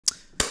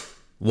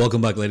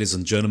Welcome back, ladies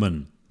and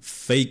gentlemen.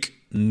 Fake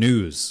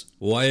news.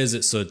 Why is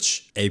it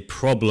such a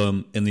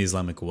problem in the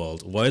Islamic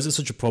world? Why is it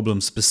such a problem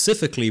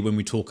specifically when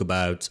we talk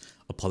about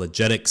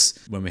apologetics,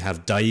 when we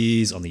have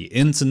da'is on the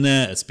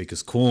internet, at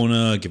Speaker's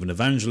Corner, giving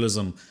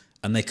evangelism,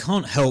 and they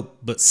can't help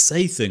but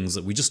say things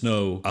that we just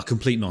know are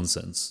complete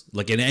nonsense,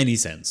 like in any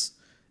sense.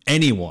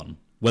 Anyone,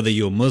 whether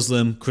you're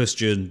Muslim,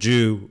 Christian,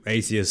 Jew,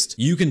 atheist,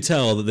 you can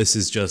tell that this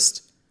is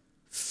just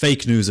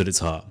fake news at its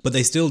heart. But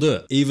they still do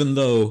it, even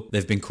though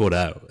they've been caught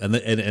out,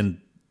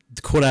 and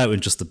caught out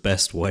in just the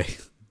best way.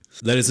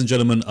 Ladies and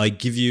gentlemen, I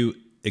give you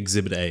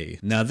Exhibit A.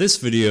 Now, this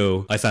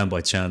video I found by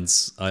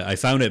chance. I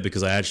found it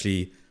because I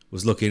actually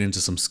was looking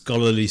into some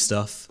scholarly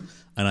stuff,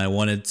 and I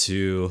wanted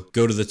to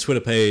go to the Twitter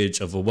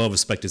page of a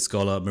well-respected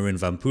scholar, Marijn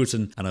van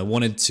Putten, and I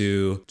wanted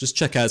to just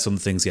check out some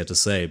things he had to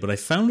say. But I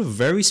found a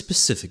very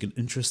specific and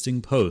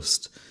interesting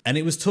post, and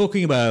it was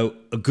talking about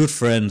a good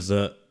friend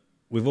that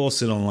we've all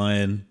seen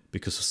online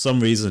because for some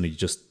reason he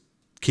just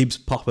keeps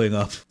popping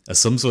up as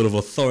some sort of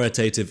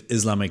authoritative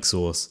Islamic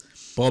source.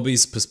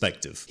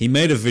 TheBobbysPerspective. He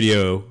made a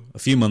video a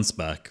few months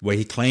back where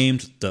he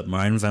claimed that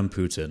Marijn van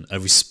Putten, a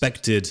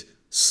respected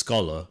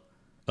scholar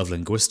of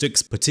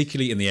linguistics,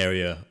 particularly in the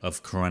area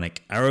of Quranic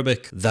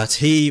Arabic, that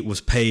he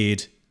was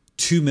paid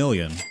 2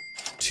 million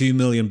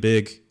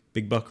big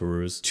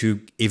buckaroos to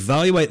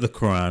evaluate the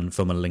Quran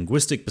from a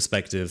linguistic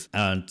perspective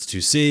and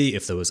to see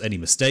if there was any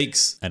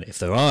mistakes, and if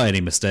there are any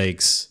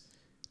mistakes,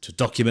 to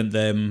document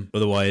them,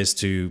 otherwise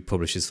to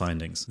publish his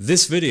findings.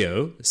 This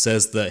video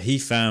says that he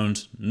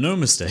found no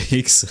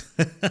mistakes,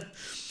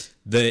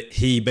 that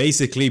he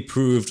basically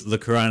proved the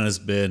Quran has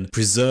been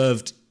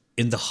preserved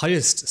in the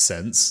highest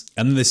sense,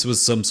 and this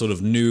was some sort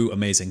of new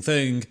amazing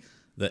thing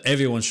that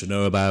everyone should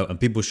know about, and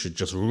people should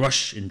just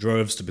rush in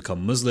droves to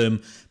become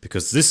Muslim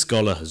because this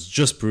scholar has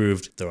just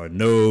proved there are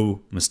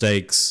no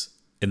mistakes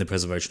in the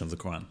preservation of the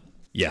Quran.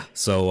 Yeah,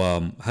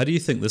 so how do you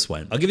think this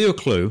went? I'll give you a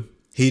clue.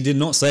 He did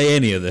not say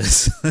any of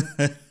this.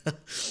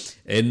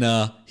 And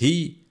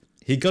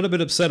he got a bit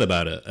upset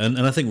about it, and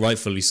I think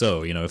rightfully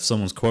so. You know, if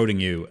someone's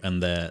quoting you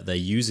and they're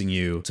using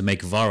you to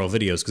make viral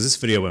videos, because this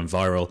video went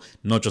viral,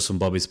 not just from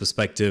Bobby's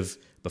perspective,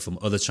 but from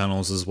other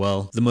channels as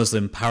well. The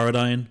Muslim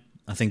Paradigm,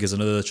 I think, is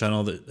another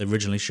channel that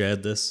originally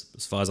shared this,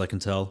 as far as I can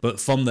tell. But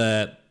from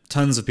there,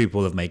 tons of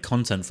people have made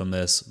content from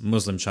this,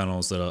 Muslim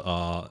channels that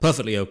are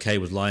perfectly okay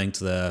with lying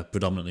to their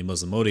predominantly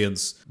Muslim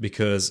audience,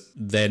 because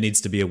there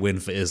needs to be a win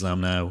for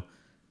Islam now.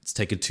 It's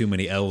taken too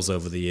many L's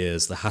over the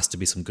years. There has to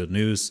be some good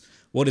news.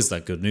 What is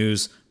that good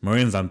news?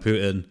 Marijn van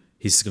Putten,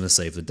 he's going to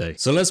save the day.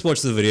 So let's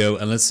watch the video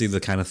and let's see the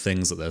kind of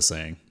things that they're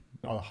saying.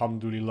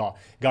 Alhamdulillah.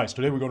 Guys,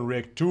 today we're going to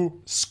react to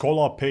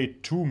scholar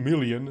paid 2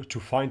 million to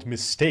find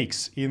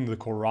mistakes in the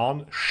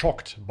Quran,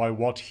 shocked by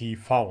what he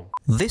found.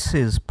 This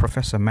is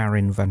Professor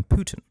Marijn van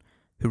Putten,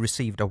 who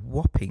received a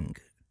whopping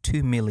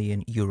 2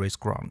 million euros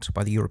grant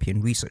by the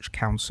European Research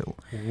Council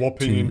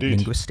to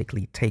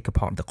linguistically take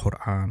apart the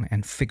Quran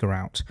and figure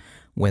out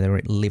whether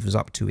it lives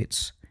up to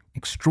its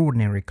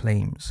extraordinary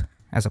claims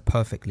as a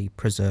perfectly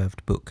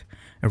preserved book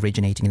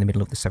originating in the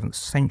middle of the 7th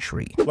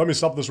century. Let me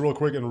stop this real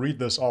quick and read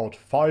this out.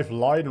 5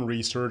 Leiden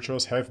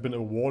researchers have been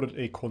awarded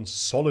a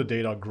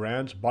consolidator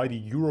grant by the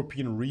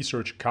European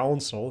Research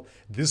Council.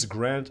 This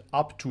grant,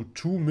 up to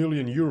 2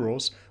 million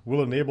euros,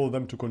 will enable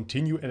them to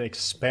continue and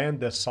expand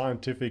their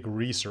scientific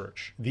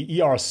research. The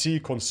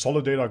ERC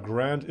consolidator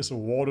grant is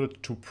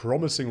awarded to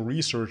promising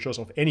researchers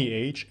of any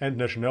age and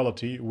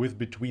nationality with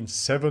between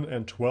 7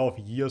 and 12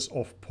 years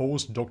of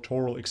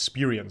postdoctoral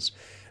experience.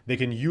 They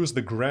can use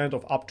the grant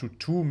of up to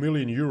 2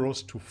 million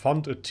euros to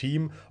fund a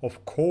team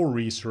of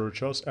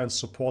co-researchers and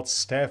support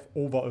staff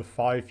over a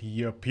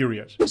 5-year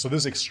period. So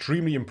this is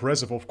extremely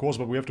impressive, of course,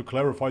 but we have to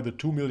clarify the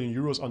 2 million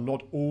euros are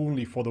not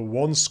only for the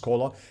one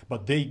scholar,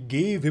 but they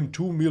gave him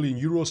 2 million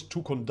euros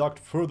to conduct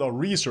further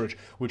research,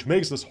 which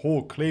makes this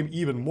whole claim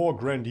even more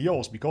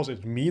grandiose, because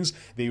it means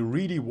they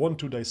really want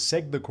to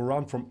dissect the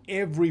Quran from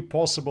every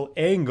possible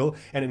angle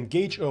and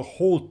engage a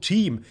whole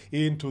team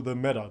into the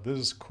matter. This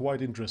is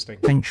quite interesting.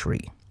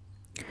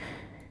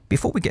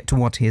 Before we get to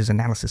what his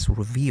analysis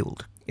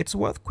revealed, it's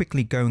worth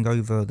quickly going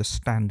over the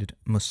standard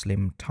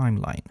Muslim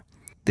timeline.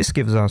 This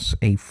gives us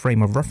a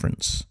frame of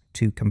reference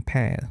to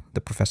compare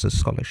the professor's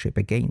scholarship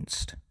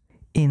against.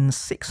 In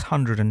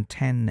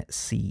 610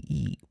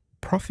 CE,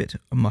 Prophet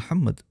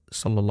Muhammad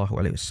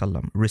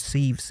ﷺ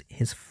receives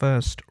his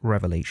first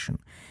revelation.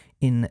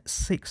 In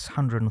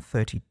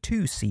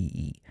 632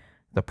 CE,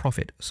 the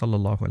Prophet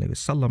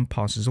ﷺ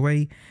passes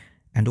away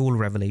and all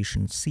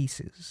revelation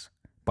ceases.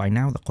 By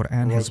now, the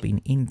Quran has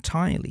been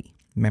entirely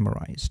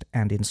memorized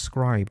and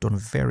inscribed on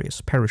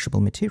various perishable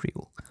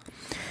material.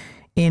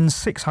 In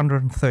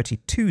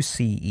 632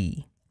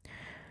 CE,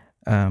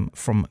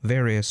 from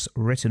various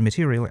written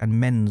material and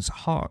men's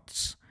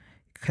hearts,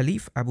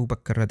 Caliph Abu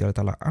Bakr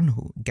radiallahu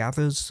anhu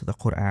gathers the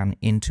Quran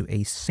into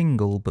a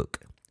single book,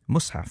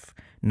 Mushaf.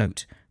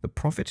 Note, the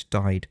Prophet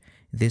died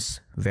this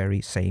very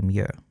same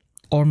year.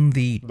 On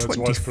the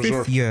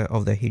 25th year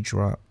of the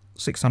Hijrah,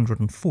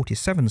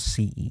 647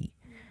 CE,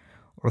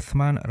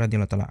 Uthman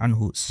radiallahu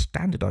anhu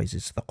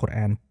standardizes the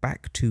Quran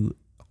back to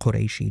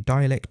Qurayshi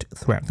dialect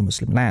throughout the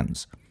Muslim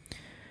lands.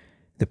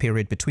 The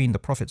period between the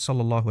Prophet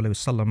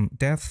ﷺ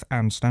death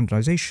and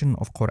standardization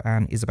of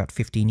Quran is about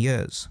 15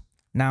 years.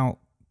 Now,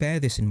 bear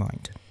this in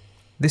mind.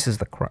 This is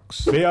the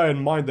crux. Bear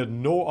in mind that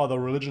no other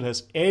religion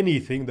has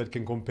anything that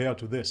can compare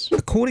to this.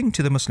 According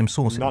to the Muslim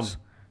sources, None.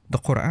 the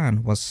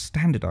Quran was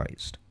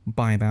standardized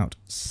by about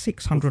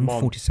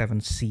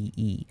 647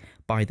 CE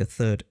by the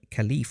third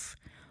Caliph,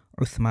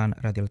 Uthman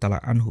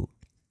radiallahu anhu.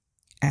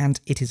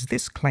 And it is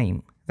this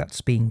claim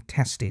that's being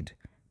tested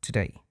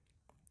today.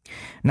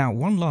 Now,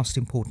 one last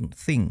important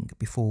thing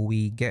before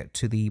we get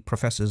to the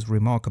professor's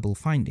remarkable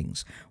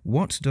findings.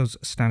 What does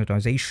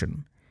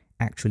standardization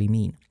actually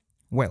mean?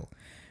 Well,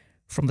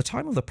 from the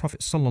time of the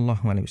Prophet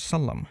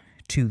ﷺ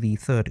to the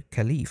third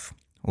Caliph,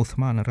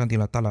 Uthman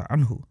radiallahu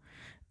anhu,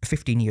 a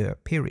 15-year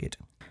period,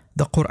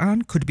 the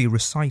Quran could be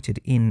recited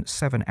in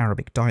 7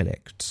 Arabic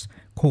dialects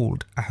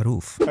called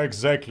ahruf.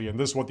 Exactly, and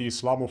this is what the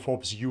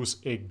Islamophobes use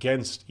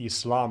against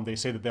Islam. They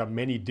say that there are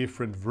many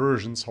different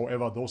versions,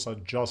 however, those are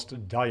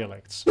just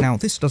dialects. Now,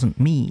 this doesn't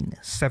mean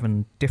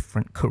 7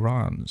 different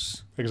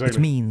Qurans. Exactly.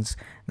 It means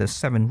the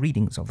 7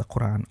 readings of the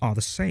Quran are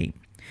the same.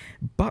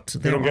 But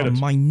there don't get are it.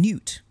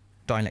 minute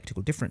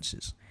dialectical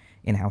differences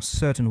in how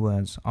certain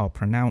words are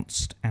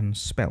pronounced and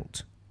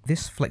spelt.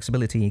 This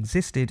flexibility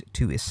existed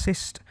to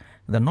assist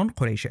the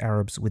non-Quraysh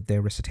Arabs with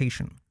their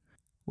recitation.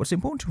 What's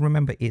important to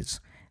remember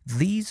is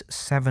these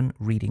 7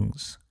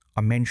 readings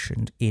are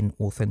mentioned in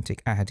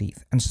authentic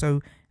ahadith, and so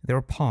they're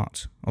a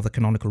part of the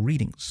canonical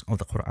readings of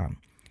the Quran.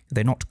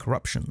 They're not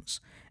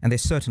corruptions, and they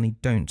certainly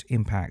don't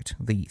impact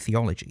the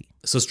theology.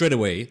 So straight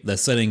away, they're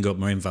setting up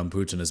Marijn van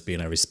Putten as being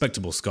a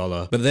respectable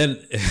scholar. But then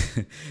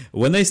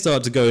when they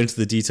start to go into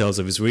the details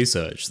of his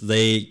research,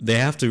 they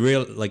have to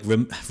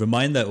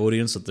remind their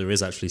audience that there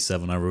is actually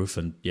 7 Aruf,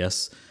 and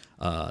yes,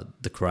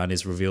 the Quran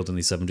is revealed in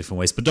these 7 different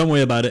ways. But don't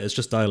worry about it. It's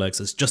just dialects.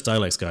 It's just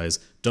dialects, guys.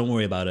 Don't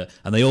worry about it.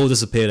 And they all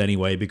disappeared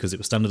anyway because it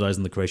was standardized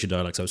in the Qurayshi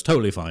dialect, so it's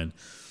totally fine.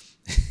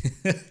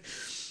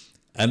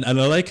 And I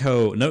like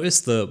how,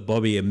 notice that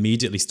Bobby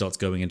immediately starts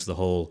going into the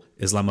whole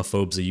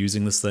Islamophobes are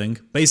using this thing.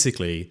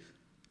 Basically,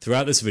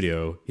 throughout this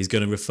video, he's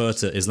going to refer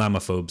to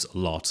Islamophobes a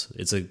lot.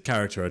 It's a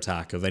character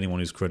attack of anyone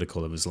who's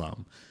critical of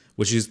Islam,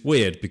 which is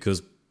weird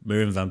because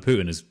Marijn van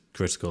Putten is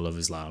critical of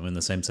Islam in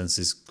the same sense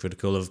he's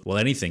critical of, well,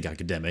 anything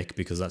academic,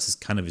 because that's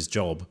kind of his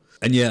job.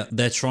 And yet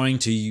they're trying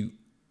to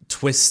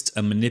twist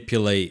and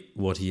manipulate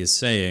what he is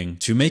saying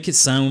to make it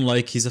sound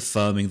like he's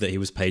affirming that he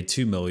was paid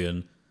 2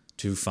 million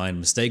to find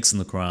mistakes in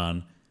the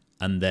Quran,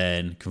 and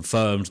then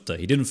confirmed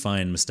that he didn't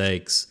find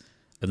mistakes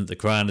and that the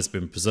Quran has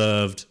been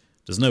preserved,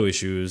 there's no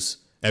issues,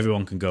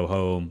 everyone can go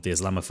home, the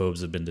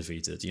Islamophobes have been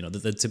defeated. You know,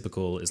 the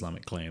typical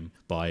Islamic claim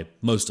by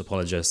most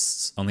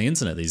apologists on the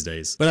internet these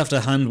days. But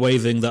after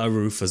hand-waving the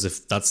Aruf as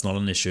if that's not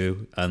an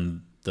issue,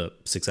 and that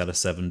 6 out of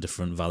 7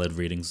 different valid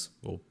readings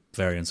or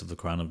variants of the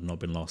Quran have not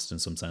been lost in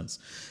some sense,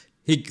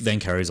 he then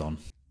carries on.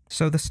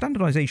 So the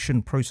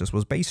standardization process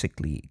was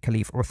basically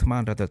Caliph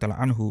Uthman radiallahu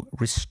anhu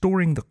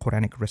restoring the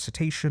Quranic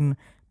recitation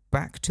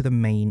back to the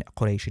main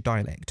Qurayshi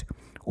dialect,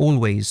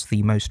 always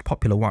the most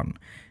popular one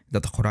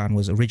that the Quran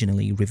was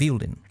originally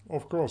revealed in.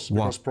 Of course,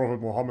 because Prophet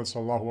Muhammad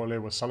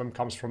ﷺ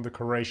comes from the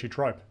Qurayshi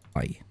tribe.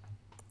 Why?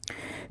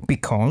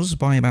 Because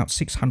by about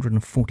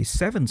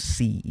 647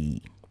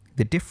 CE,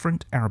 the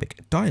different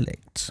Arabic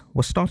dialects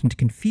were starting to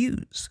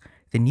confuse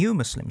the new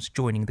Muslims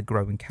joining the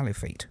growing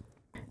caliphate.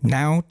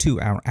 Now to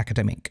our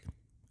academic,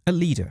 a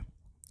leader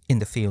in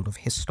the field of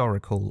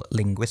historical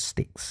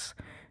linguistics,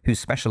 who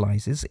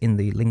specializes in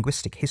the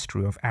linguistic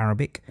history of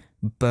Arabic,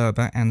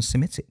 Berber and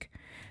Semitic.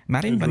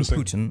 Marijn van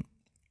Putten,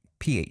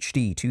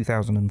 PhD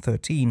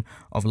 2013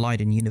 of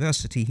Leiden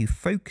University, who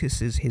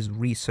focuses his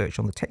research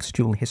on the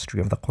textual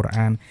history of the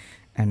Quran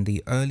and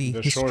the early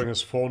They're history showing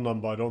his phone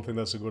number. I don't think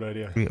that's a good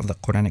idea. of the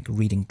Quranic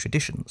reading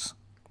traditions.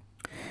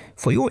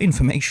 For your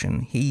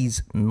information,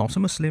 he's not a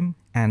Muslim,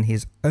 and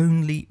his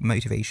only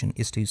motivation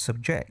is to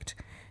subject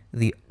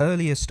the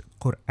earliest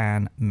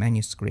Quran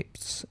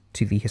manuscripts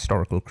to the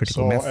historical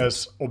critical method. So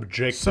as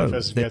objective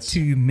as it the gets.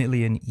 €2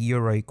 million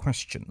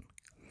question.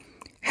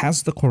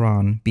 Has the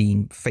Quran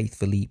been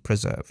faithfully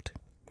preserved?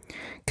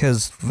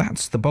 Because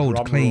that's the bold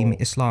Drum claim roll.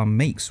 Islam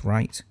makes,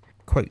 right?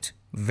 Quote,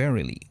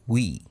 verily,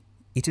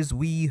 it is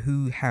we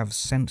who have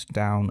sent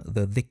down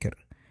the dhikr,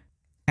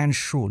 and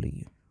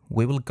surely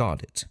we will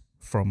guard it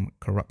from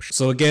corruption.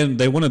 So again,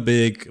 they want to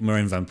big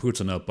Marijn van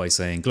Putten up by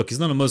saying, look, he's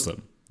not a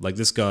Muslim. Like,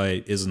 this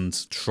guy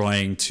isn't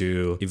trying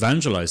to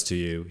evangelize to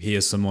you. He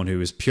is someone who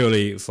is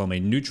purely from a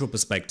neutral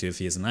perspective.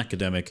 He is an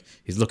academic.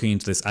 He's looking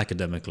into this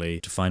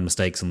academically to find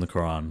mistakes in the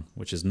Quran,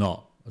 which is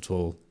not at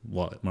all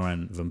what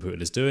Marijn van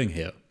Putten is doing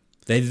here.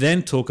 They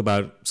then talk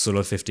about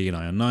Surah 15,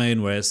 Ayah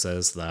 9, where it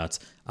says that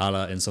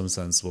Allah, in some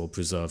sense, will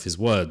preserve his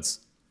words.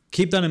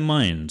 Keep that in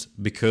mind,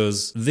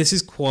 because this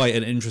is quite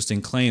an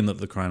interesting claim that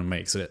the Quran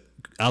makes, that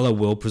Allah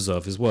will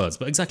preserve his words.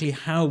 But exactly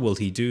how will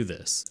he do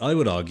this? I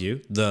would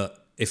argue that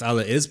if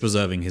Allah is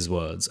preserving his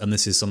words, and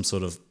this is some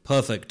sort of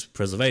perfect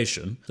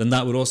preservation, then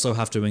that would also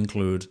have to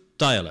include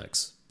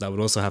dialects. That would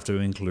also have to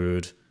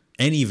include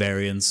any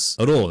variants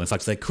at all. In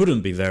fact, there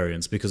couldn't be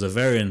variants, because a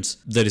variant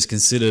that is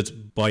considered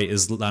by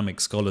Islamic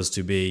scholars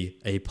to be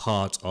a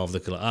part of the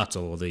Qira'at,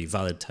 or the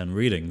valid 10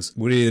 readings,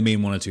 would either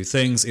mean one or two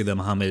things. Either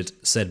Muhammad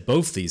said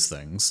both these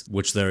things,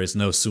 which there is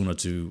no sunnah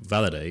to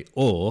validate,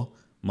 or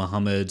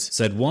Muhammad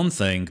said one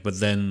thing, but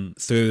then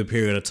through the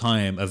period of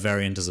time, a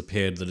variant has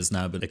appeared that has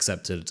now been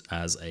accepted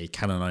as a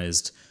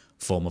canonized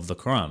form of the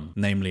Quran,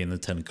 namely in the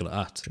 10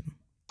 Qira'at.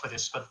 For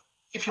this, but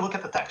if you look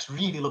at the text,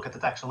 really look at the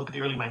text and look at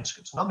the early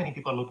manuscripts, not many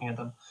people are looking at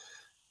them.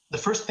 The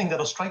first thing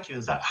that'll strike you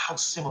is that how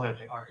similar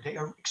they are. They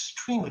are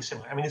extremely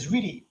similar. I mean, it's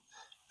really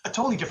a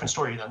totally different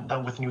story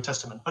than with the New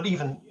Testament, but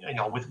even, you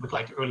know, with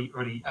like early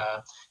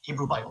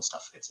Hebrew Bible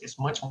stuff, it's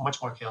much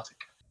more chaotic.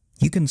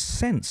 You can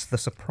sense the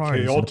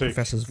surprise in the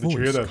professor's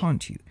voice,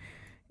 can't you?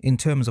 In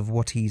terms of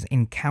what he's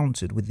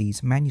encountered with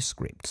these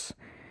manuscripts.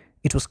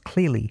 It was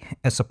clearly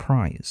a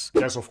surprise.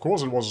 Yes, of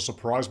course it was a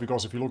surprise,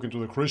 because if you look into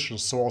the Christian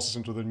sources,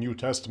 into the New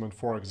Testament,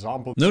 for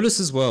example... Notice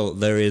as well,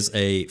 there is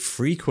a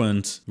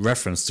frequent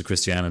reference to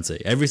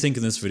Christianity. Everything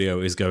in this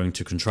video is going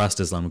to contrast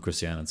Islam with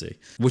Christianity,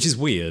 which is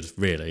weird,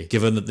 really,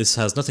 given that this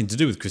has nothing to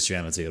do with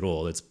Christianity at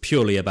all. It's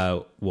purely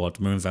about what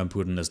Marijn van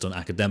Putten has done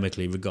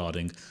academically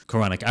regarding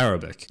Quranic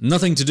Arabic.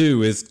 Nothing to do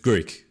with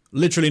Greek.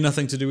 Literally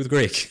nothing to do with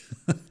Greek.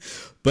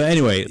 But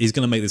anyway, he's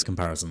going to make these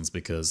comparisons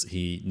because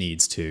he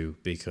needs to,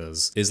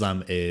 because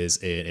Islam is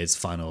in its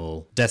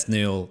final death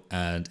knell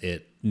and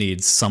it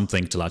needs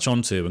something to latch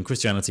onto, and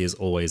Christianity is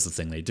always the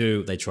thing they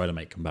do. They try to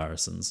make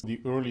comparisons.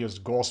 The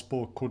earliest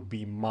gospel could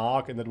be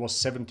Mark, and that was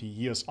 70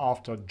 years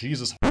after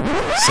Jesus.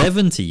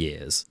 70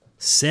 years?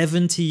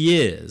 70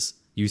 years?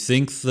 You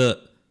think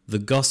that the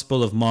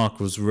Gospel of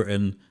Mark was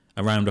written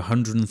around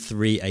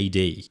 103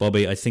 AD.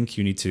 Bobby, I think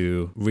you need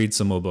to read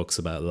some more books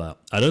about that.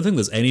 I don't think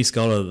there's any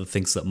scholar that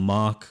thinks that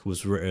Mark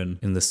was written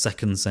in the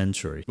 2nd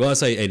century. Well, I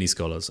say any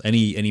scholars.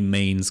 Any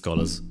main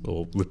scholars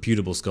or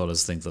reputable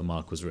scholars think that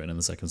Mark was written in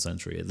the 2nd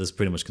century. There's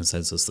pretty much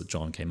consensus that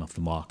John came after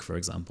Mark, for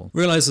example.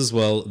 Realize as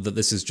well that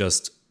this is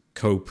just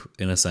cope,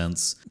 in a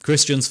sense.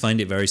 Christians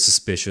find it very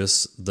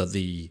suspicious that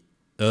the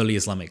early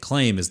Islamic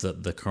claim is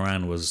that the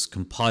Quran was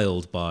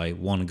compiled by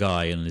one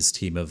guy and his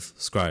team of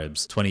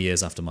scribes 20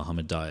 years after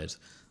Muhammad died.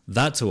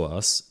 That to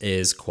us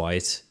is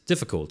quite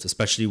difficult,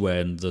 especially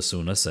when the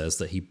Sunnah says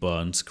that he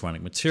burnt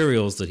Quranic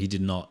materials that he did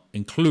not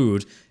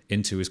include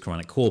into his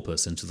Quranic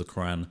corpus, into the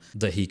Quran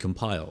that he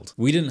compiled.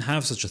 We didn't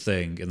have such a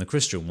thing in the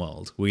Christian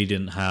world. We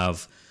didn't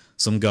have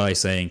some guy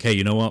saying, hey,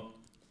 you know what?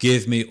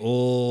 Give me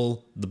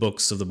all the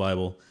books of the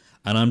Bible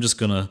and I'm just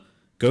going to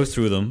go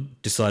through them,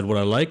 decide what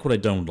I like, what I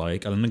don't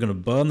like, and I'm going to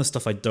burn the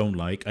stuff I don't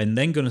like. I'm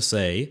then going to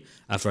say,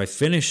 after I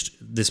finished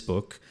this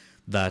book,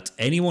 that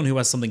anyone who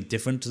has something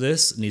different to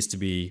this needs to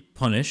be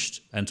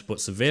punished, and to put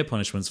severe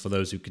punishments for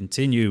those who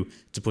continue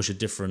to push a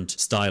different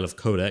style of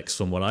codex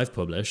from what I've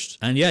published.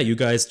 And yeah, you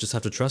guys just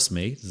have to trust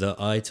me that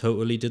I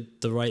totally did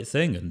the right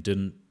thing and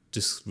didn't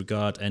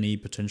disregard any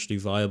potentially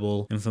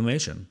viable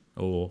information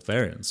or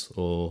variants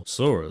or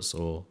surahs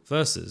or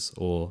verses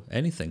or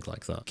anything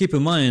like that. Keep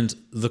in mind,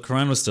 the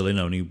Quran was still in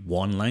only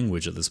one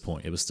language at this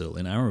point. It was still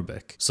in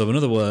Arabic. So in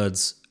other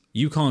words,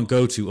 you can't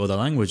go to other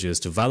languages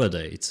to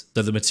validate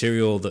that the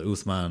material that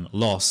Uthman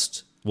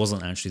lost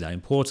wasn't actually that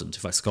important.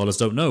 In fact, scholars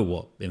don't know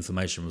what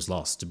information was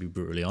lost, to be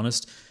brutally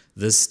honest.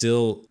 There's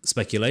still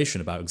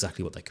speculation about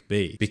exactly what they could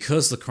be.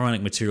 Because the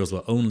Quranic materials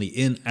were only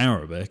in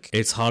Arabic,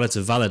 it's harder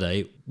to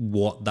validate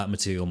what that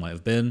material might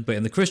have been. But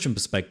in the Christian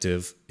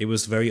perspective, it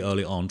was very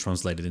early on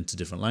translated into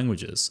different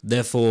languages.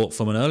 Therefore,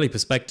 from an early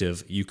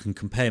perspective, you can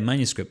compare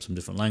manuscripts from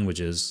different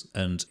languages,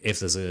 and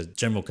if there's a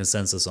general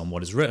consensus on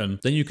what is written,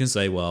 then you can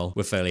say, well,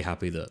 we're fairly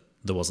happy that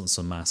there wasn't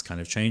some mass kind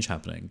of change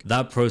happening.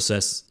 That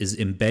process is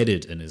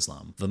embedded in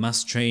Islam. The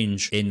mass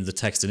change in the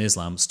text in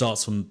Islam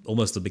starts from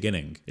almost the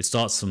beginning. It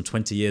starts from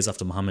 20 years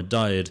after Muhammad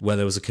died, where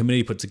there was a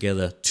committee put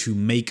together to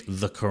make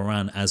the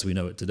Quran as we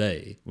know it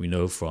today. We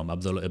know from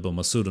Abdullah ibn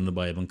Masud and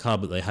Ubay ibn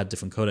Ka'b that they had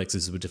different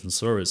codexes with different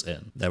surahs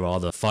in. There are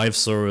the 5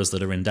 surahs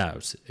that are in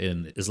doubt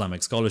in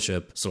Islamic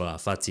scholarship, Surah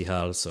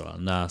Al-Fatiha, Surah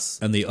Al-Nas,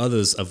 and the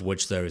others of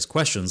which there is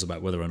questions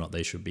about whether or not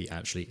they should be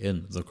actually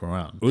in the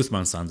Quran.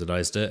 Uthman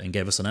standardized it and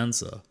gave us an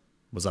answer.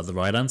 Was that the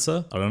right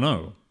answer? I don't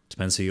know.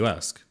 Depends who you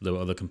ask. There were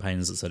other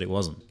companions that said it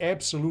wasn't.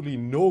 Absolutely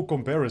no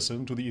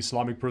comparison to the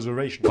Islamic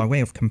preservation. By way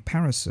of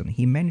comparison,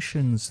 he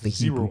mentions the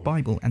Hebrew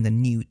Bible and the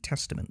New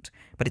Testament,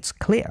 but it's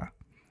clear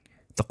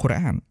the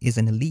Quran is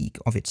in a league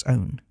of its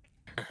own.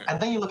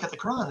 And then you look at the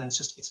Quran and it's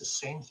the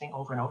same thing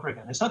over and over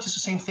again. It's not just the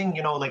same thing,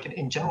 you know, like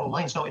in general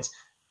lines. No, it's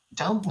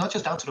down, not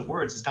just down to the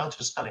words, it's down to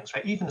the spellings,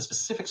 right? Even the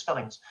specific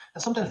spellings.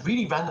 And sometimes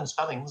really random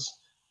spellings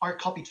are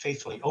copied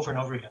faithfully over and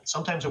over again.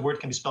 Sometimes a word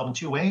can be spelled in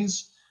 2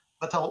 ways,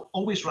 but they'll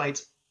always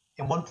write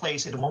in one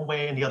place in one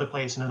way, in the other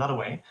place in another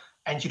way,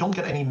 and you don't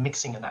get any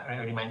mixing in that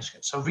early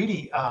manuscript. So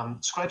really,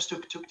 scribes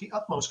took the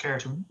utmost care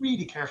to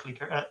really carefully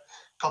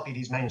copy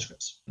these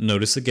manuscripts.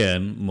 Notice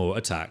again more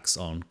attacks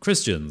on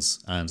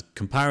Christians and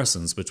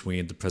comparisons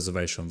between the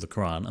preservation of the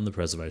Quran and the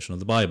preservation of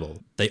the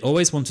Bible. They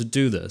always want to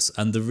do this,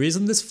 and the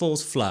reason this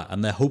falls flat,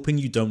 and they're hoping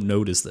you don't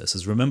notice this,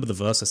 is remember the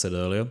verse I said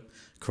earlier?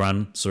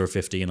 Quran, Surah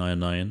 15, Ayah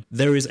 9.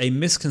 There is a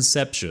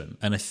misconception,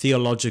 and a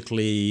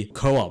theologically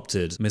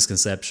co-opted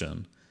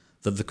misconception,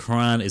 that the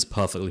Quran is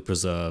perfectly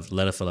preserved,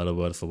 letter for letter,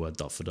 word for word,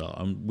 dot for dot.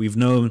 And we've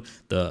known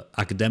that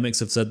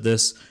academics have said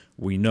this.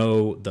 We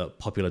know that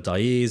popular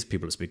da'is,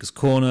 people at Speaker's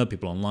Corner,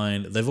 people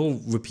online, they've all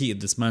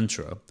repeated this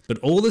mantra. But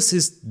all this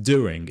is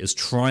doing is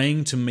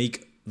trying to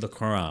make the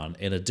Quran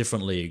in a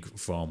different league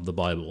from the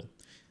Bible,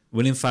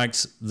 when in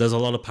fact there's a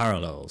lot of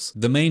parallels.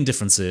 The main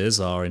differences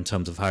are in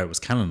terms of how it was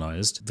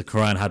canonized. The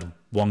Quran had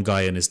one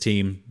guy in his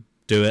team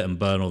do it and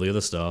burn all the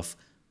other stuff.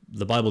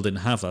 The Bible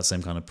didn't have that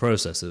same kind of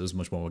process. It was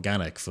much more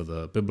organic for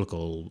the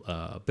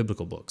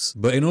biblical books.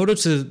 But in order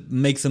to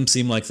make them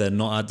seem like they're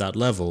not at that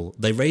level,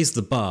 they raise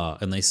the bar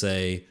and they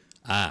say,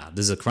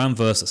 there's a Quran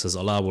verse that says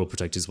Allah will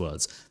protect his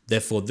words.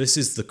 Therefore, this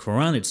is the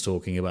Quran it's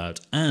talking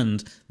about,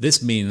 and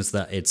this means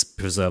that it's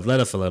preserved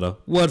letter for letter,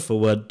 word for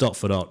word, dot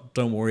for dot.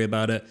 Don't worry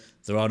about it.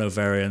 There are no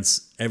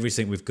variants.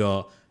 Everything we've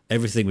got,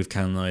 everything we've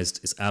canonized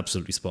is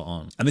absolutely spot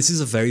on. And this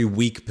is a very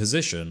weak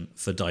position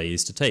for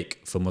da'is to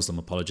take, for Muslim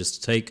apologists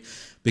to take,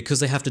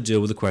 because they have to deal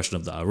with the question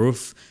of the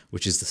aruf,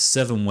 which is the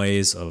 7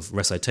 ways of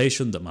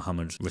recitation that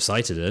Muhammad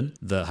recited in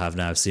that have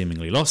now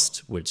seemingly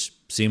lost, which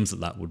seems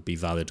that would be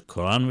valid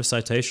Quran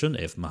recitation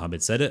if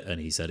Muhammad said it and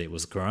he said it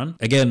was the Quran.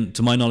 Again,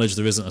 to my knowledge,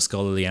 there isn't a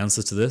scholarly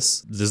answer to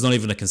this. There's not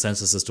even a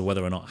consensus as to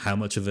whether or not how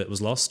much of it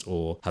was lost,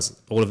 or has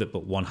all of it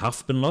but one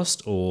half been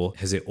lost, or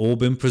has it all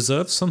been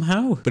preserved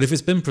somehow? But if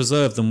it's been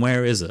preserved, then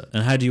where is it?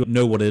 And how do you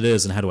know what it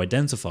is and how to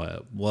identify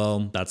it?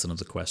 Well, that's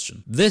another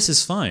question. This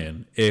is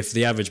fine if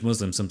the average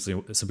Muslim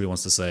simply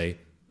wants to say,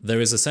 there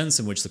is a sense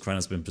in which the Quran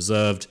has been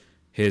preserved,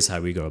 here's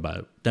how we go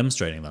about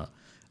demonstrating that.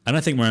 And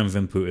I think Marijn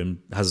van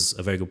Putten has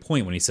a very good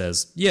point when he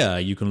says, yeah,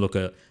 you can look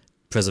at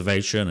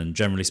preservation, and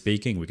generally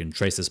speaking, we can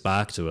trace this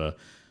back to a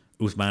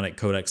Uthmanic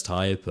codex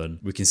type, and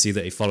we can see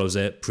that he follows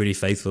it pretty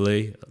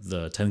faithfully.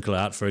 The Ten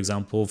Qira'at, for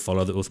example,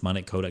 follow the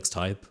Uthmanic codex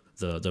type,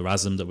 the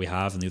Razm that we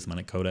have in the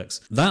Uthmanic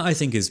codex. That, I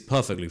think, is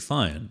perfectly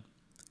fine.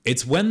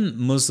 It's when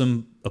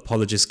Muslim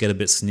apologists get a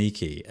bit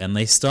sneaky and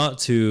they start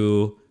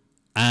to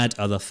add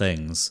other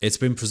things. It's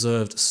been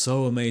preserved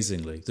so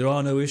amazingly. There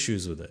are no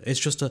issues with it. It's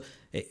just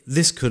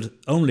this could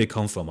only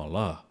come from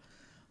Allah.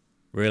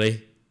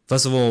 Really?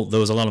 First of all, there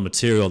was a lot of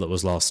material that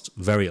was lost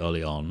very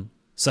early on.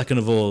 Second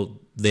of all,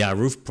 the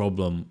aruf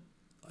problem,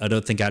 I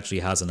don't think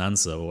actually has an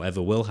answer or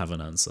ever will have an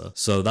answer.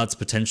 So that's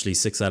potentially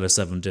 6 out of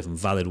 7 different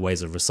valid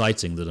ways of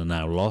reciting that are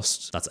now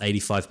lost. That's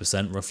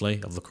 85%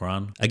 roughly of the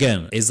Quran.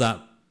 Again,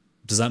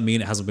 does that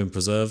mean it hasn't been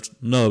preserved?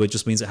 No, it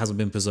just means it hasn't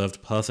been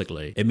preserved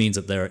perfectly. It means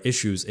that there are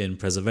issues in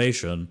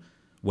preservation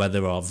where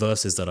there are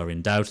verses that are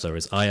in doubt, there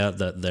is ayah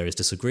that there is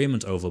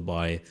disagreement over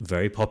by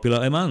very popular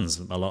imams,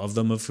 a lot of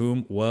them of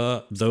whom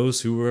were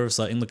those who were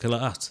reciting the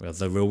Qira'at. We have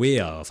the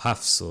Rawiyah of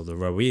Hafs or the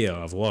Rawiyah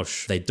of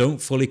Wash. They don't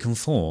fully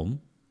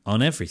conform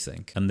on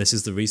everything. And this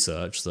is the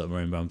research that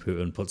Marijn van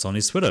Putten puts on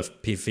his Twitter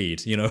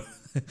feed, you know,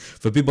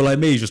 for people like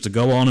me just to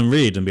go on and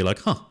read and be like,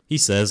 he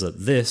says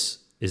that this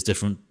is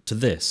different to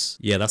this.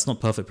 Yeah, that's not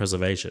perfect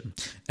preservation.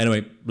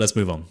 Anyway, let's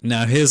move on.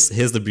 Now, here's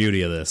the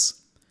beauty of this.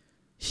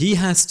 He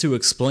has to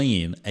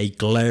explain a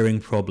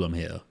glaring problem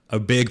here, a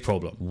big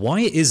problem. Why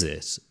is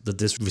it that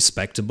this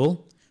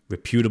respectable,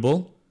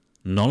 reputable,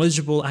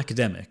 knowledgeable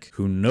academic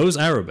who knows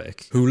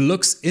Arabic, who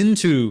looks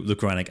into the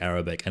Quranic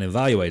Arabic and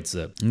evaluates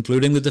it,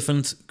 including the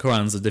different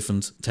Qurans, the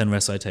different 10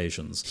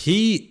 recitations,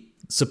 he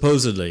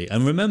supposedly,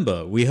 and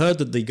remember, we heard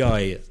that the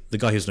guy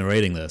who's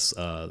narrating this,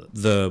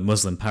 the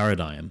Muslim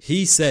paradigm,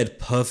 he said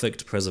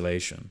perfect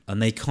preservation,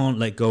 and they can't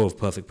let go of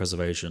perfect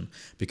preservation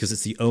because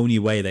it's the only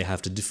way they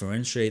have to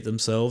differentiate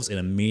themselves in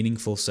a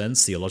meaningful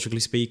sense, theologically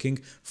speaking,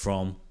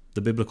 from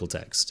the biblical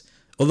text.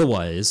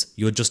 Otherwise,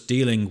 you're just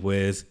dealing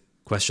with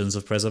questions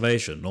of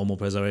preservation, normal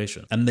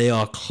preservation. And they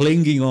are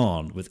clinging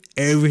on with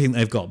everything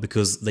they've got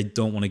because they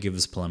don't want to give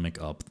this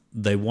polemic up.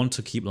 They want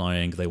to keep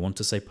lying. They want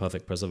to say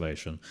perfect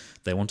preservation.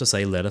 They want to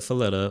say letter for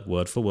letter,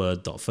 word for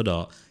word, dot for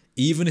dot,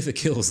 even if it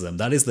kills them.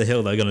 That is the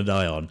hill they're going to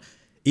die on.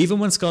 Even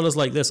when scholars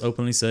like this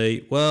openly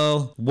say,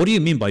 well, what do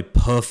you mean by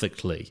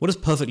perfectly? What does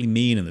perfectly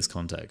mean in this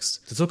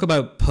context? To talk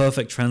about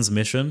perfect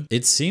transmission,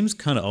 it seems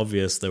kind of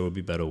obvious there would be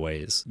better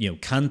ways. You know,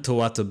 can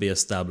Tawata be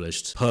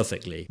established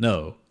perfectly?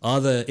 No.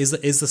 Is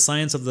the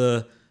science of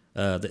the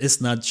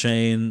Isnad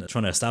chain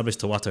trying to establish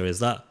Tawata, is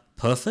that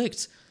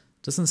perfect?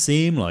 Doesn't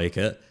seem like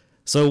it.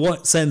 So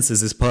what sense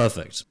is this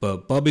perfect?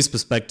 But Bobby's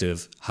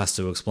perspective has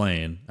to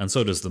explain, and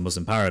so does the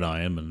Muslim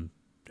paradigm and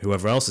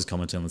whoever else is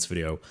commenting on this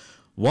video,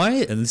 why,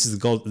 and this is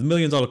the $1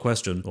 million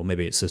question, or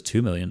maybe it's a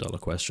 $2 million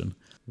question,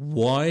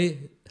 why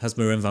has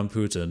Marijn van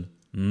Putten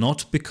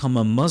not become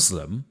a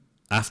Muslim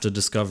after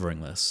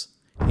discovering this?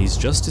 He's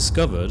just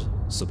discovered,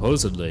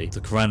 supposedly,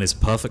 the Quran is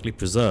perfectly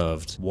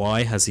preserved.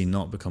 Why has he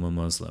not become a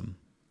Muslim?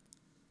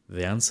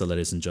 The answer,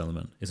 ladies and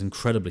gentlemen, is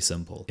incredibly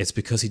simple. It's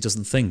because he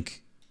doesn't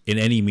think. in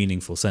any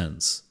meaningful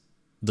sense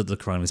that the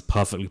Quran is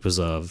perfectly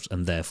preserved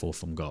and therefore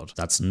from God.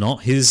 That's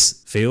not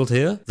his field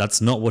here.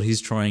 That's not what he's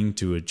trying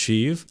to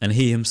achieve. And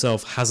he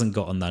himself hasn't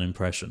gotten that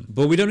impression.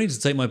 But we don't need to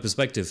take my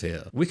perspective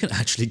here. We can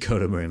actually go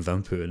to Marijn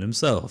van Putten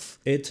himself.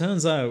 It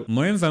turns out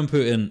Marijn van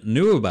Putten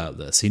knew about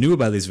this. He knew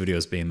about these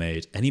videos being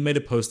made, and he made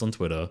a post on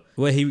Twitter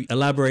where he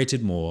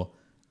elaborated more.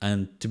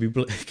 And to be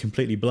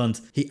completely blunt,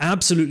 he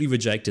absolutely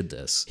rejected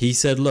this. He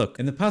said, look,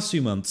 in the past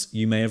few months,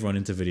 you may have run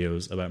into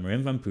videos about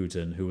Marijn van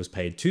Putten, who was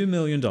paid $2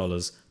 million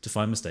to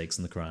find mistakes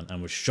in the Quran and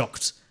was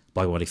shocked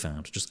by what he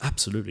found. Just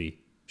absolutely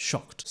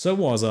shocked. So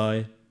was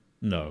I?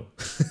 No.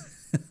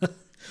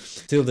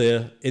 Till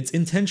there, it's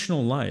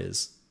intentional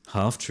lies,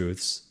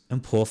 half-truths,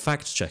 and poor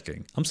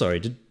fact-checking. I'm sorry,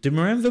 did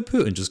Marijn van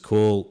Putten just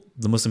call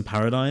the Muslim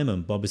paradigm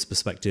and Bobby's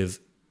perspective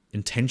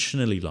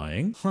intentionally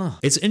lying?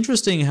 It's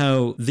interesting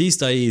how these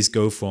da'is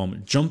go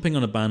from jumping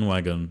on a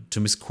bandwagon to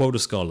misquote a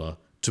scholar,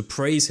 to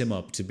praise him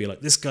up, to be like,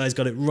 this guy's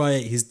got it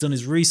right, he's done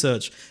his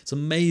research, it's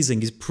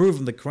amazing, he's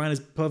proven the Quran is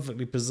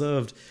perfectly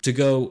preserved, to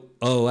go,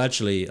 oh,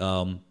 actually,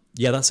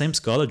 yeah, that same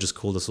scholar just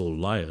called us all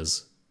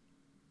liars.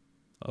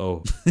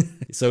 Oh.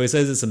 So it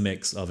says it's a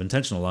mix of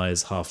intentional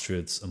lies,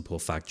 half-truths, and poor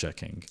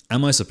fact-checking.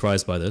 Am I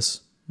surprised by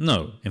this?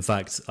 No. In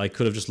fact, I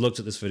could have just looked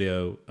at this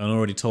video and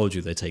already told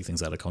you they take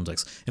things out of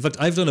context. In fact,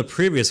 I've done a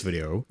previous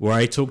video where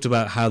I talked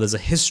about how there's a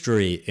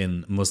history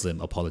in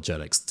Muslim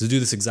apologetics to do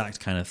this exact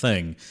kind of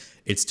thing.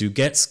 It's to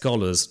get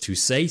scholars to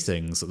say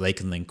things that they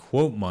can then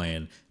quote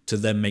mine to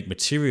then make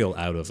material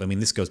out of. I mean,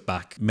 this goes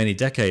back many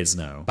decades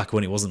now. Back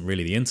when it wasn't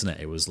really the internet,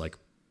 it was like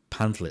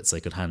pamphlets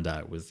they could hand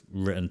out with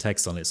written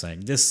text on it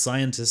saying, this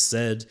scientist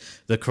said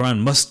the Quran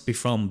must be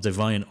from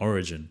divine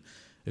origin.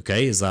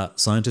 Okay, is that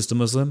scientist a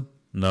Muslim?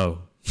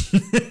 No.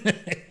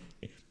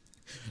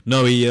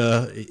 No,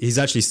 he's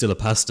actually still a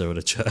pastor at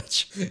a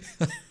church.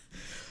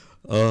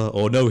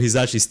 Or no, he's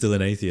actually still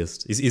an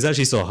atheist. He's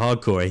actually still a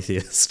hardcore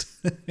atheist.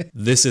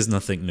 This is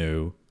nothing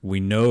new.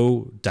 We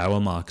know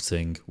dawah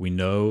marketing. We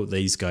know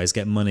these guys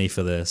get money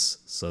for this,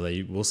 so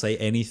they will say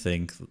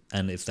anything.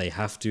 And if they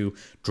have to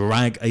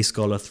drag a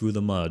scholar through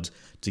the mud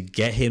to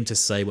get him to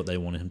say what they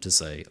want him to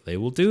say, they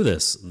will do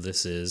this.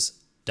 This is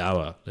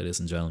dawah, ladies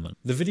and gentlemen.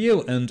 The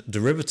video and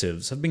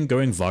derivatives have been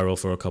going viral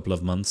for a couple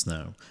of months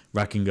now,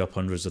 racking up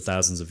hundreds of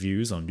thousands of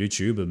views on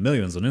YouTube and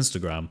millions on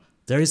Instagram.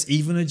 There is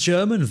even a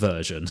German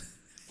version.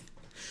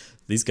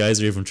 These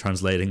guys are even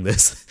translating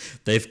this.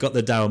 They've got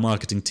the dawah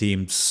marketing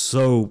team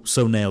so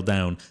nailed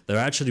down. They're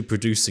actually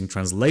producing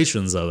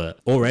translations of it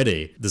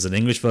already. There's an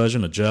English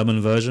version, a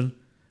German version.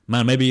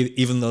 Man, maybe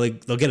even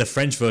they'll get a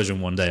French version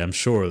one day, I'm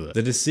sure of it.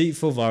 The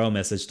deceitful viral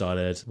message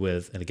started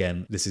with, and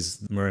again, this is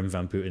Marijn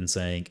van Putten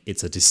saying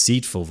it's a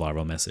deceitful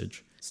viral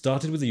message.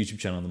 Started with the YouTube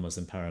channel The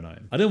Muslim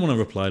Paradigm. I didn't want to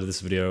reply to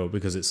this video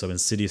because it's so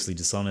insidiously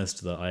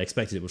dishonest that I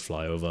expected it would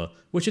fly over,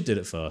 which it did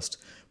at first,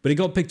 but it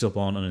got picked up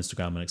on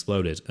Instagram and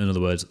exploded. In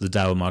other words, the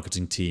dawah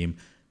marketing team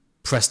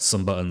pressed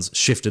some buttons,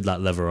 shifted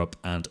that lever up,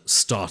 and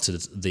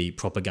started the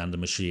propaganda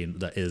machine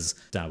that is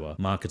dawah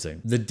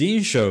marketing. The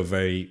Dean Show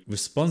very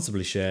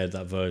responsibly shared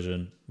that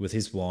version with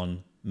his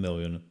 1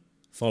 million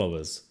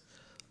followers.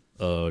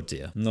 Oh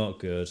dear. Not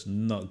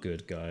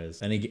good,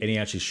 guys. And he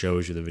actually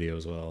shows you the video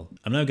as well.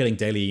 I'm now getting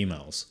daily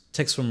emails,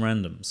 texts from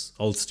randoms,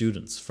 old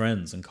students,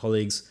 friends and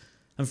colleagues,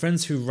 and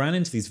friends who ran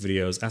into these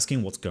videos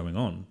asking what's going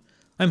on.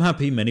 I'm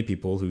happy many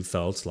people who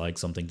felt like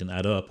something didn't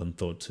add up and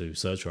thought to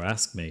search or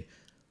ask me.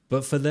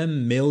 But for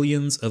them,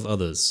 millions of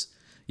others,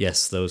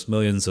 yes, those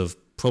millions of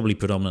probably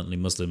predominantly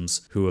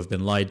Muslims who have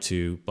been lied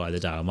to by the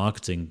dawah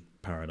marketing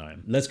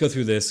paradigm. Let's go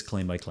through this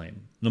claim by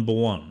claim. Number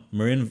 1,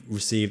 Marijn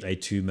received a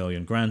 2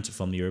 million grant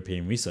from the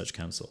European Research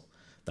Council.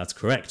 That's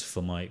correct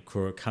for my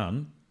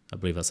Quran, I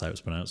believe that's how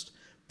it's pronounced,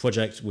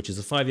 project, which is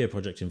a 5-year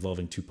project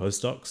involving 2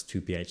 postdocs,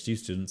 2 PhD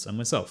students, and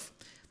myself.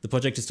 The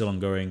project is still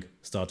ongoing,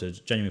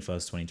 started January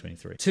 1st,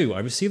 2023. 2, I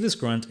received this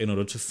grant in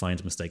order to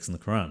find mistakes in the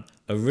Quran.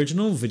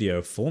 Original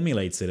video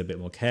formulates it a bit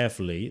more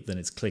carefully than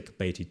its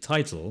clickbaity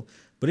title,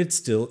 but it's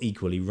still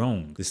equally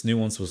wrong. This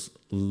nuance was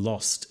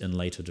lost in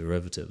later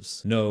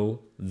derivatives. No,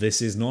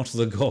 this is not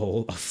the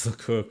goal of the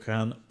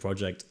Quran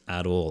project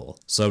at all.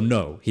 So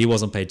no, he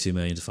wasn't paid 2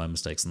 million to find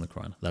mistakes in the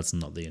Quran. That's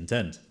not the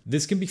intent.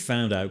 This can be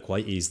found out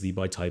quite easily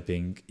by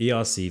typing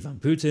ERC Van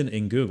Putten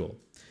in Google.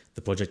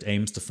 The project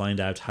aims to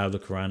find out how the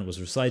Quran was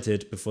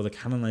recited before the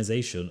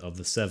canonization of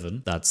the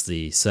 7, that's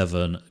the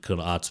 7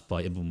 Qur'at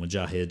by Ibn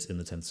Mujahid in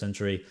the 10th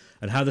century,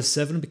 and how the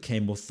 7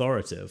 became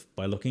authoritative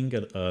by looking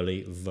at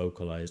early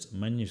vocalized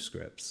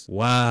manuscripts.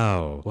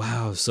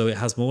 Wow, so it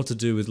has more to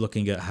do with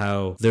looking at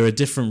how there are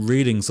different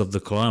readings of the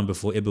Quran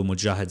before Ibn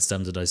Mujahid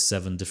standardized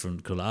 7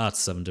 different Qur'ats,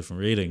 7 different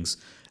readings.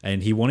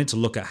 And he wanted to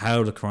look at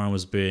how the Quran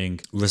was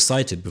being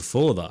recited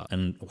before that.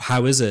 And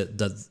how is it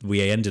that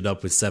we ended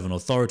up with 7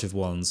 authoritative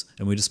ones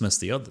and we dismissed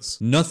the others?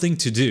 Nothing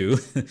to do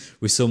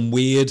with some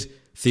weird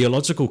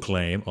theological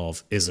claim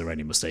of, is there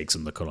any mistakes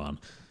in the Quran?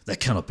 There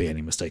cannot be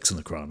any mistakes in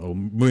the Quran. Or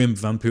Marijn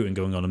van Putten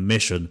going on a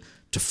mission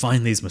to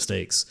find these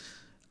mistakes.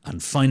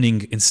 and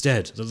finding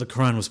instead that the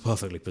Quran was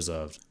perfectly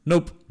preserved.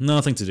 Nope,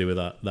 nothing to do with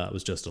that. That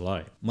was just a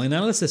lie. My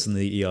analysis in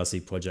the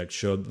ERC project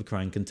showed that the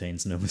Quran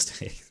contains no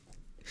mistakes.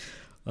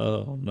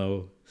 Oh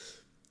no.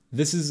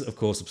 This is, of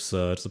course,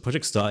 absurd. The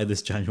project started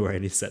this January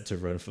and is set to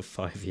run for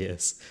 5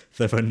 years.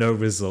 There are no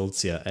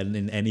results yet, and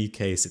in any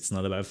case, it's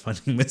not about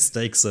finding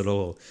mistakes at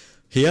all.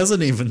 He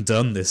hasn't even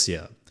done this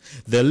yet.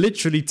 They're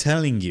literally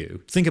telling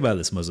you, think about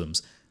this,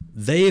 Muslims,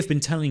 they have been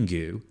telling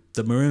you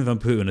that Marijn van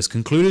Putten has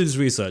concluded his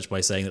research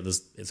by saying that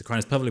if the Quran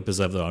is perfectly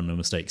preserved, there are no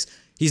mistakes.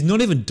 He's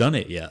not even done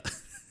it yet.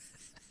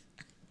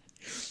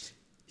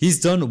 He's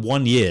done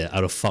 1 year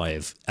out of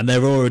 5, and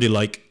they're already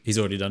like, he's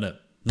already done it.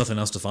 Nothing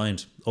else to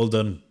find. All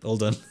done. All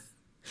done.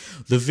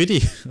 The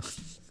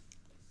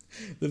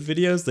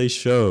videos they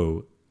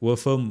show were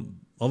from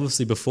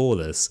obviously before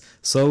this.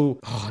 So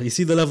you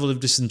see the level of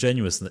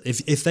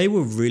disingenuousness. If they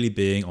were really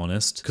being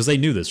honest, because they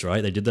knew this,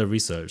 right? They did their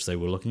research. They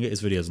were looking at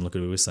his videos and looking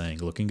at what he was saying,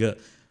 looking at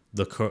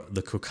the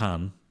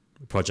Quran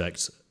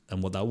project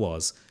and what that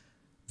was.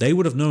 They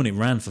would have known it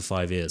ran for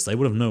 5 years. They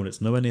would have known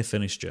it's nowhere near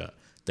finished yet.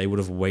 They would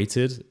have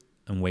waited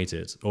and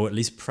waited, or at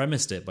least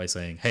premised it by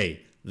saying,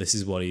 hey, this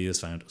is what he has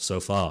found so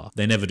far.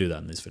 They never do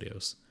that in these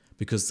videos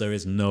because there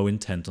is no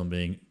intent on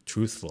being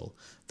truthful.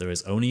 There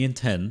is only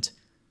intent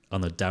on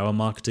the Dower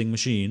marketing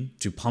machine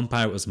to pump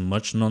out as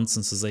much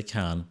nonsense as they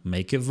can,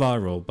 make it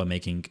viral by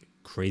making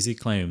crazy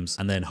claims,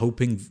 and then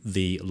hoping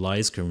the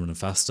lies can run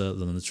faster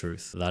than the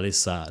truth. That is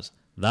sad.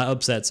 That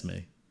upsets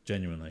me,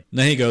 genuinely.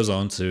 Then he goes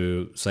on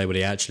to say what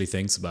he actually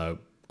thinks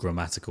about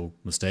grammatical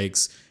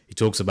mistakes. He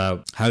talks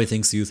about how he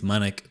thinks the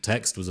Uthmanic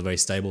text was a very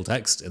stable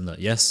text, in that,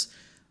 yes,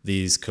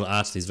 these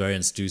qira'at, these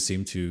variants do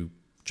seem to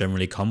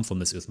generally come from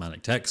this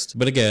Uthmanic text.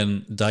 But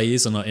again,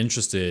 Da'is are not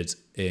interested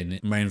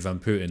in Marijn van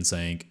Putten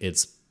saying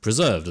it's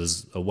preserved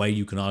as a way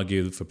you can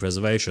argue for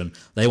preservation.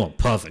 They want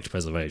perfect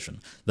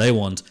preservation. They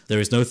want, there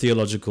is no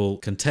theological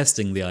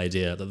contesting the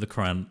idea that the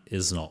Quran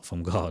is not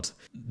from God.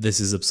 This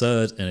is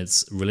absurd in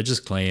its religious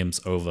claims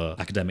over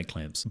academic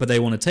claims. But they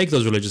want to take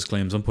those religious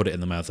claims and put it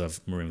in the mouth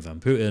of Marijn van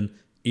Putten,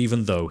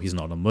 even though he's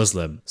not a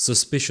Muslim.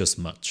 Suspicious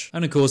much.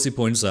 And of course he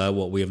points out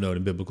what we have known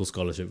in biblical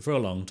scholarship for a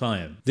long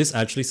time. This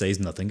actually says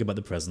nothing about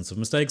the presence of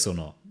mistakes or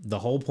not. The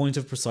whole point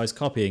of precise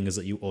copying is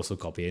that you also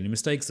copy any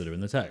mistakes that are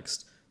in the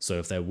text. So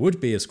if there would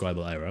be a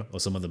scribal error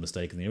or some other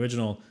mistake in the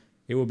original,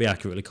 it will be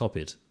accurately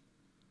copied.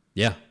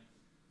 Yeah.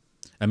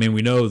 I mean,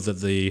 we know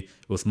that the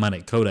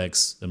Uthmanic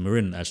Codex, and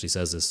Marijn actually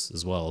says this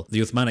as well,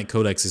 the Uthmanic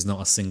Codex is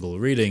not a single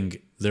reading.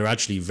 There are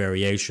actually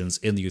variations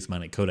in the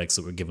Uthmanic Codex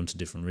that were given to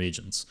different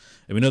regions.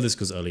 And we know this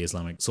because early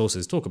Islamic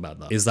sources talk about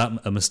that. Is that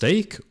a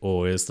mistake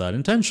or is that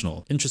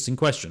intentional? Interesting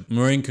question.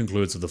 Marijn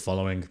concludes with the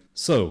following.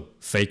 So,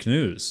 fake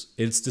news.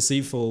 It's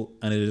deceitful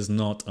and it is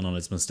not an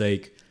honest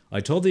mistake. I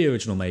told the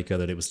original maker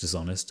that it was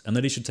dishonest and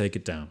that he should take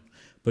it down.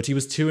 But he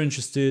was too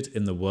interested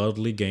in the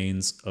worldly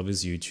gains of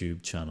his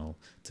YouTube channel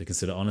to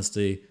consider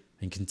honesty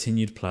and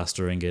continued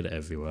plastering it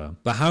everywhere.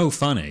 But how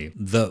funny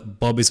that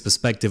Bobby's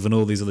Perspective and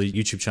all these other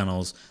YouTube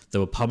channels that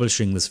were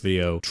publishing this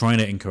video trying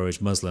to encourage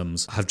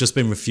Muslims have just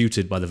been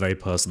refuted by the very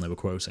person they were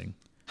quoting.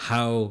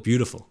 How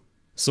beautiful.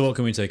 So what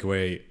can we take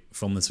away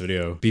from this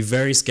video? Be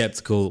very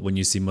skeptical when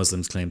you see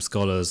Muslims claim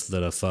scholars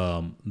that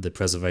affirm the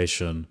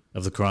preservation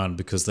of the Quran,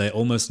 because they're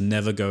almost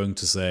never going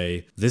to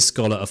say, this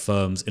scholar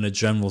affirms in a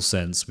general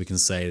sense we can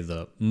say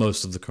that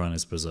most of the Quran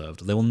is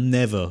preserved. They will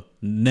never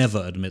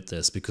admit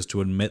this, because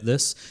to admit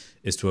this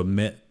is to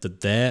admit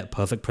that their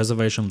perfect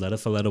preservation, letter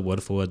for letter,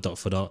 word for word, dot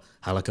for dot,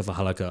 halakha for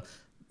halakha,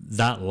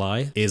 that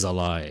lie is a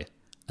lie.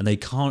 And they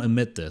can't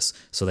admit this,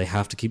 so they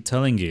have to keep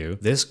telling you,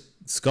 this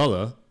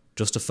scholar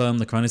just affirmed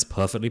the Quran is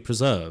perfectly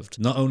preserved.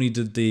 Not only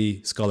did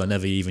the scholar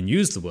never even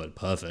use the word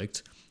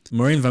perfect,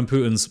 Marijn van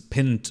Putten's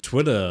pinned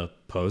Twitter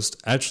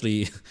post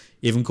actually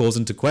even calls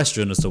into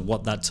question as to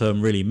what that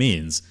term really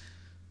means.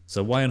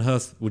 So why on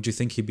earth would you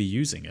think he'd be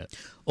using it?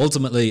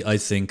 Ultimately, I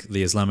think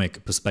the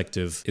Islamic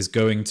perspective is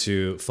going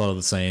to follow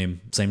the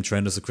same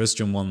trend as the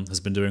Christian one has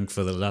been doing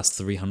for the last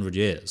 300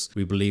 years.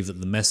 We believe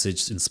that the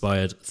message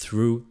inspired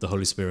through the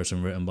Holy Spirit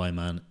and written by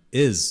man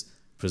is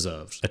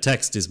preserved. A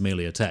text is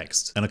merely a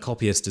text, and a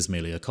copyist is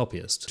merely a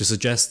copyist. To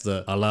suggest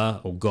that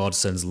Allah or God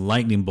sends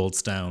lightning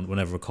bolts down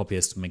whenever a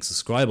copyist makes a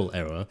scribal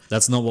error,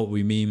 that's not what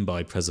we mean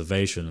by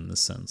preservation in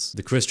this sense.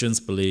 The Christians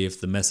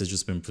believe the message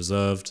has been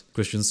preserved.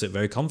 Christians sit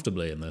very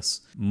comfortably in this.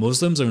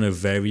 Muslims are in a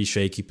very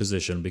shaky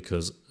position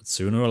because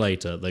sooner or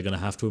later they're going to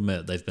have to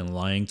admit they've been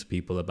lying to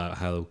people about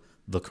how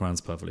the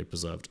Quran's perfectly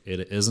preserved.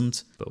 It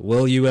isn't. But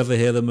will you ever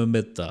hear them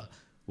admit that?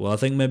 Well, I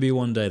think maybe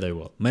one day they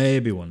will.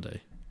 Maybe one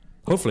day.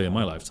 Hopefully in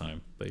my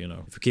lifetime, but you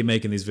know, if we keep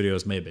making these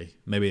videos,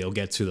 maybe it'll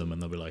get to them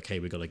and they'll be like, hey,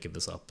 we gotta give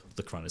this up.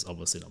 The Quran is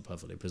obviously not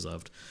perfectly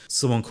preserved.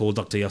 Someone called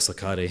Dr.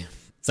 Yasakari.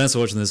 Thanks for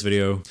watching this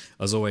video.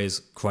 As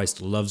always,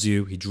 Christ loves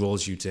you. He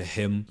draws you to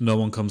him. No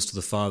one comes to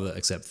the Father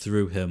except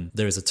through him.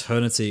 There is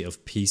eternity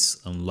of peace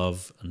and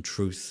love and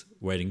truth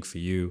waiting for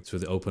you through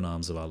the open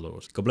arms of our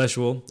Lord. God bless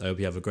you all. I hope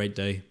you have a great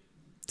day.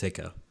 Take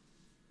care.